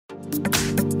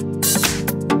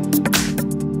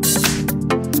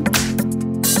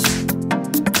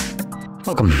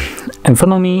Welcome. In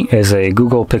front of me is a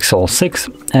Google Pixel 6,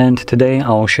 and today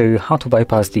I'll show you how to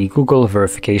bypass the Google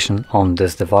verification on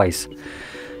this device.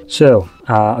 So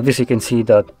obviously you can see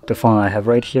that the phone I have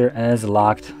right here is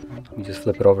locked. Let me just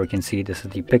flip it over. You can see this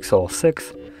is the Pixel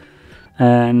 6,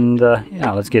 and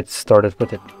yeah, let's get started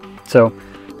with it. So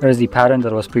there's the pattern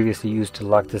that was previously used to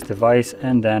lock this device,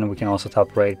 and then we can also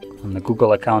tap right on the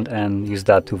Google account and use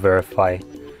that to verify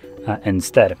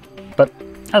instead. But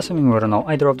assuming we don't know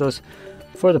either of those,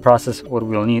 for the process what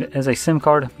we'll need is a SIM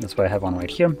card. That's why I have one right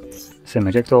here, SIM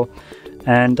ejector,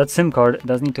 and that SIM card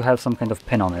does need to have some kind of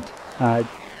pin on it.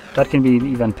 That can be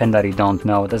even pin that you don't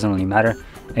know, it doesn't really matter.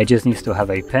 It just needs to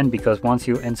have a pin, because once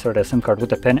you insert a SIM card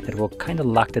with a pin, it will kind of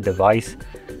lock the device.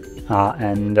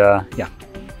 Yeah.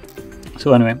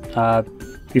 So anyway,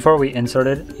 before we insert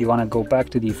it, you want to go back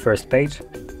to the first page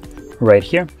right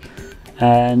here.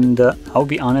 And I'll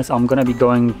be honest, I'm going to be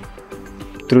going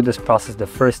through this process the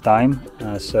first time,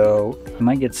 so I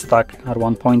might get stuck at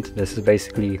one point. This is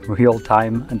basically real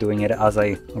time and doing it as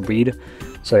I read.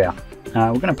 So yeah,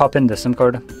 we're gonna pop in the SIM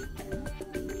card.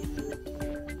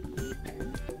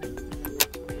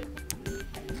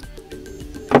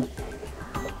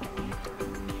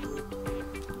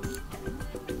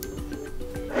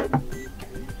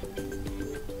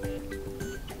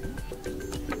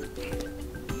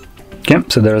 Okay,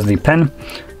 so there's the pen,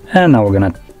 and now we're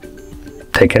gonna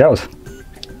take it out.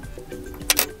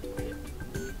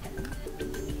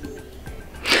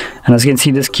 And as you can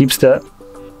see, this keeps the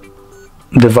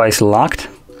device locked.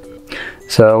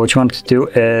 So what you want to do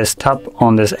is tap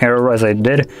on this arrow as I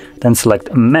did, then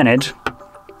select manage,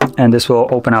 and this will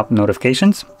open up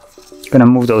notifications. I'm gonna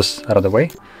move those out of the way.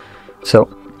 So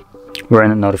we're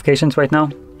in notifications right now,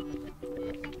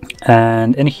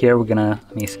 and in here we're gonna,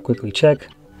 let me quickly check.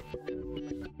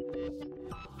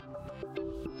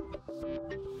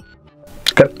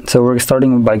 Okay, so we're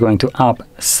starting by going to app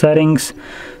settings.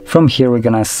 From here we're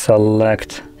gonna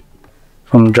select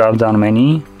from drop down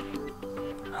menu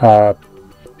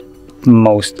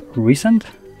most recent,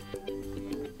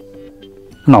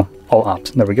 no, all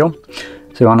apps. There we go.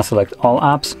 So you want to select all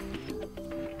apps,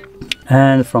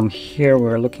 and from here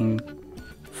we're looking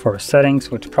for settings,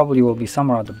 which probably will be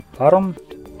somewhere at the bottom.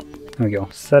 There we go,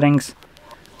 settings,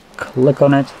 click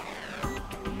on it.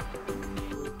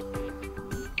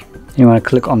 You want to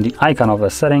click on the icon of the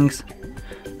settings,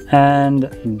 and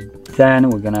then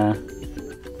we're gonna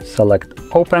select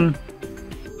open.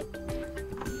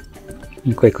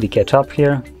 You quickly catch up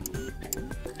here.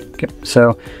 Okay,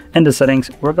 so in the settings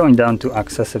we're going down to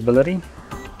accessibility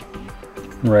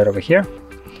right over here,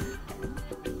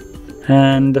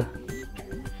 and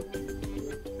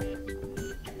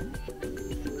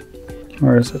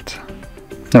where is it?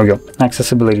 There we go,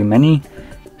 accessibility menu.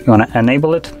 You want to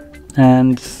enable it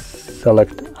and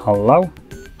select allow.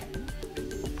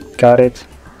 Got it.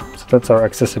 So that's our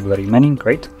accessibility menu.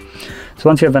 Great. So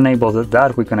once you have enabled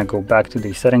that, we're going to go back to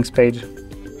the settings page.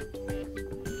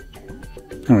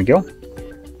 There we go.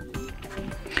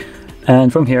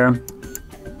 And from here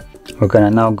we're going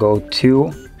to now go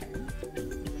to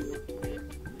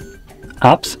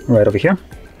apps right over here.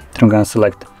 So I'm going to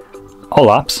select all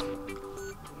apps,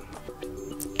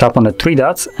 tap on the three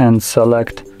dots and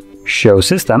select show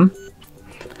system.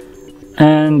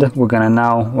 And we're gonna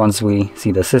now, once we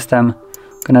see the system,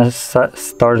 gonna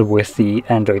start with the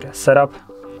Android setup.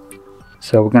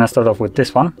 So we're gonna start off with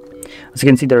this one. As you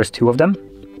can see, there's two of them,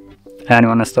 and you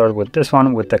want to start with this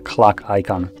one with the clock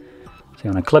icon. So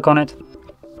you want to click on it.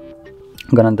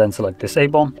 I'm gonna then select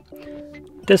disable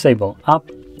app,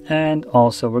 and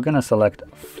also we're gonna select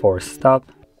force stop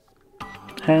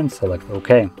and select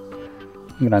OK.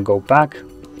 I'm gonna go back.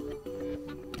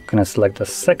 I'm gonna select the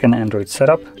second Android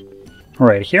setup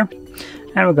right here,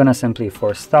 and we're gonna simply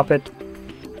force stop it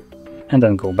and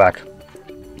then go back.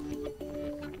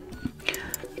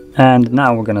 And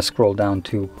now we're gonna scroll down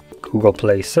to Google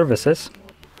Play Services.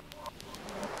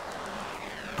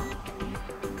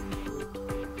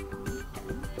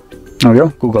 There we go,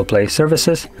 Google Play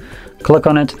Services. Click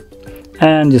on it,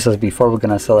 and just as before, we're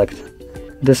gonna select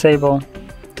disable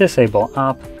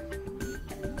app,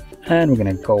 and we're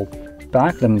gonna go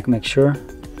back. Let me make sure.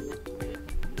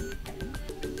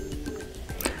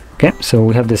 Okay, so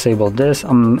we have disabled this.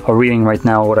 I'm reading right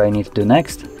now what I need to do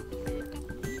next.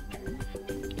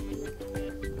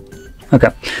 Okay,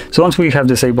 so once we have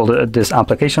disabled this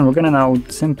application, we're gonna now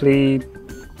simply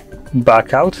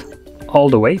back out all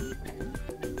the way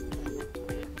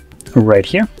right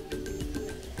here,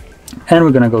 and we're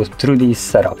gonna go through the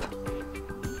setup.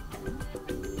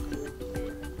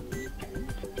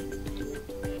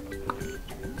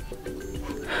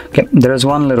 Okay, there's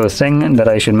one little thing that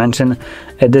I should mention.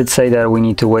 It did say that we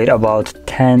need to wait about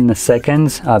 10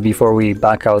 seconds before we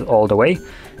back out all the way,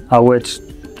 which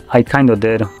I kind of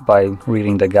did by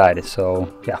reading the guide,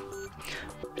 so yeah.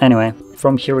 Anyway,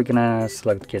 from here we're gonna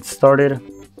select get started.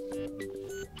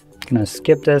 Gonna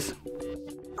skip this.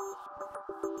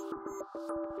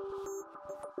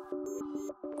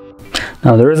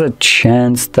 Now there is a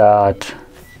chance that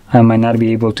I might not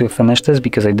be able to finish this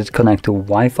because I did connect to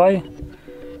Wi-Fi,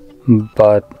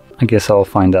 but I guess I'll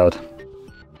find out.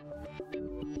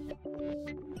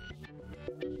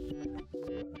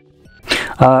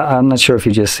 I'm not sure if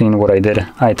you just seen what I did.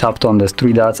 I tapped on this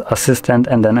 3 dots assistant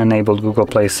and then enabled Google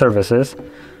Play services.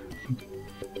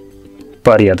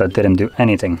 But yeah, that didn't do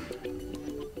anything.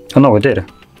 Oh no, it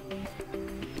did.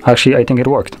 Actually, I think it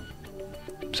worked.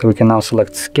 So we can now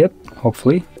select skip,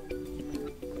 hopefully.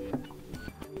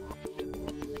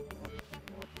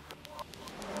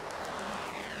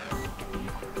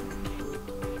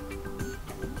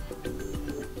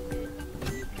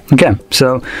 Okay,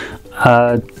 so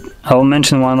I'll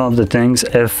mention one of the things.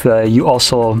 If you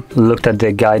also looked at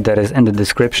the guide that is in the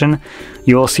description,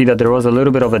 you will see that there was a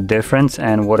little bit of a difference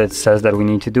in what it says that we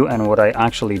need to do and what I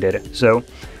actually did. So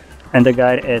in the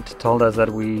guide it told us that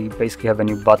we basically have a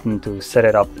new button to set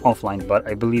it up offline, but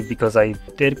I believe because I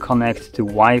did connect to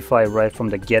Wi-Fi right from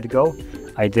the get-go,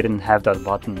 I didn't have that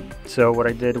button. So what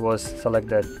I did was select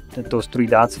those 3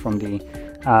 dots from the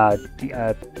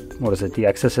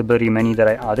accessibility menu that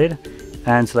I added,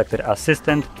 and selected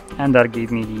assistant, and that gave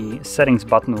me the settings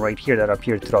button right here that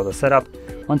appeared throughout the setup.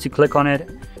 Once you click on it,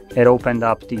 it opened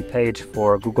up the page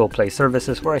for Google Play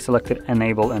services where I selected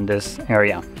enable in this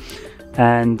area.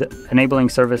 And enabling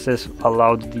services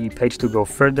allowed the page to go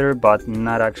further but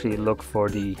not actually look for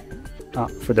the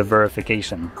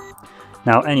verification.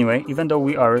 Now anyway, even though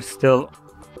we are still,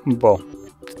 well,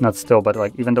 not still, but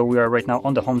like even though we are right now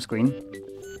on the home screen,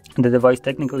 the device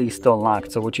technically is still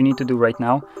locked. So what you need to do right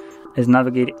now is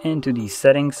navigate into the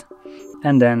settings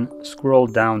and then scroll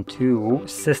down to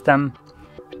system.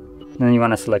 Then you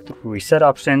want to select reset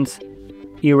options,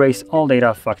 erase all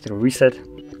data, factory reset,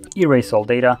 erase all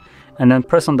data, and then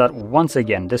press on that once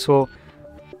again. This will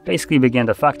basically begin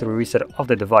the factory reset of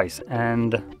the device,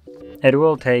 and it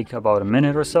will take about a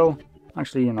minute or so.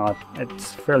 Actually, you know,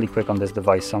 it's fairly quick on this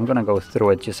device, so I'm gonna go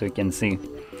through it just so you can see.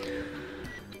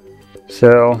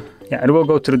 So yeah, it will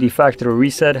go through the factory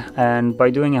reset, and by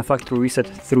doing a factory reset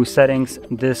through settings,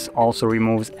 this also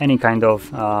removes any kind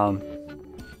of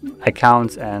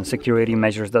accounts and security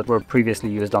measures that were previously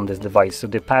used on this device. So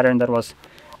the pattern that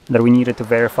we needed to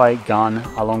verify, gone,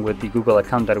 along with the Google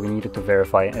account that we needed to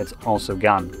verify, it's also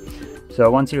gone.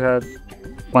 So once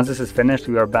this is finished,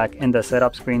 we are back in the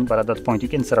setup screen, but at that point you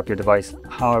can set up your device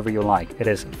however you like. It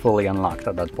is fully unlocked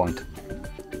at that point.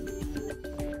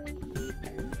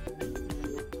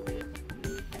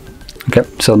 Okay,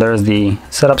 so there's the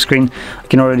setup screen. I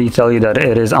can already tell you that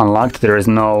it is unlocked. There is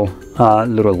no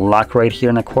little lock right here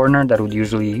in the corner that would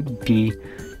usually be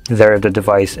there if the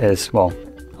device is, well,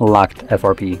 locked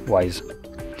FRP wise.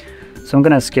 So I'm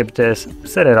gonna skip this,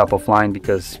 set it up offline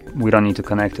because we don't need to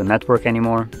connect to network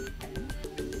anymore.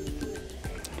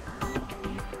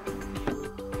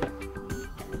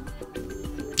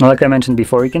 Like I mentioned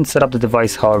before, you can set up the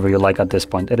device however you like at this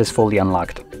point. It is fully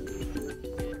unlocked.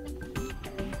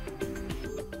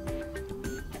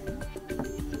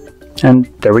 And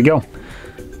there we go.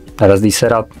 That is the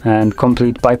setup and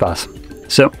complete bypass.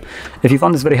 So, if you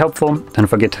found this very helpful, don't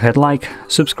forget to hit like,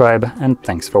 subscribe, and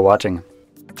thanks for watching.